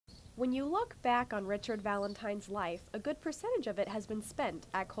When you look back on Richard Valentine's life, a good percentage of it has been spent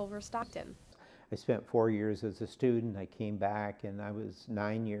at Culver Stockton. I spent 4 years as a student. I came back and I was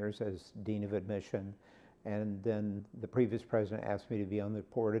 9 years as Dean of Admission. And then the previous president asked me to be on the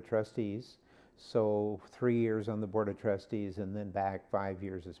Board of Trustees. So 3 years on the Board of Trustees and then back 5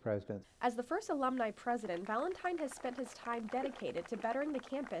 years as president. As the first alumni president, Valentine has spent his time dedicated to bettering the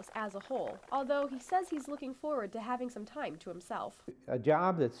campus as a whole, although he says he's looking forward to having some time to himself. A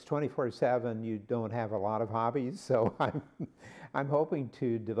job that's 24/7, you don't have a lot of hobbies, so I'm hoping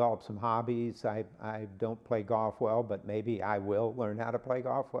to develop some hobbies. I don't play golf well, but maybe I will learn how to play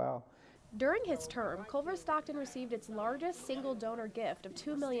golf well. During his term, Culver Stockton received its largest single donor gift of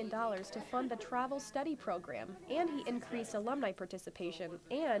 $2 million to fund the travel study program, and he increased alumni participation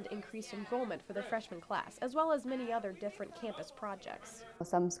and increased enrollment for the freshman class, as well as many other different campus projects.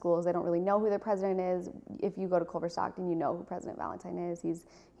 Some schools, they don't really know who their president is. If you go to Culver Stockton, you know who President Valentine is.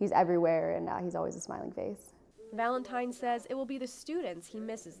 He's everywhere, and he's always a smiling face. Valentine says it will be the students he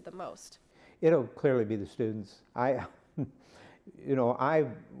misses the most. It'll clearly be the students. I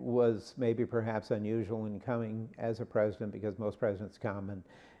was maybe perhaps unusual in coming as a president because most presidents come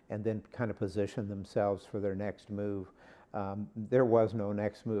and then kind of position themselves for their next move. There was no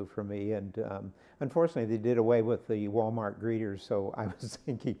next move for me, and unfortunately they did away with the Walmart greeters, so I was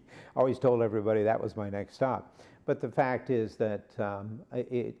thinking, always told everybody that was my next stop. But the fact is that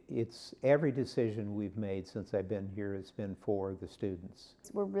it's every decision we've made since I've been here has been for the students.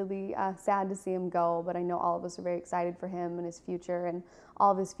 We're really sad to see him go, but I know all of us are very excited for him and his future and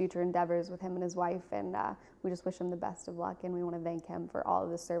all of his future endeavors with him and his wife, and we just wish him the best of luck, and we want to thank him for all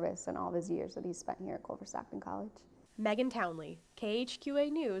of his service and all of his years that he's spent here at Culver Stockton College. Megan Townley, KHQA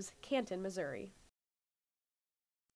News, Canton, Missouri.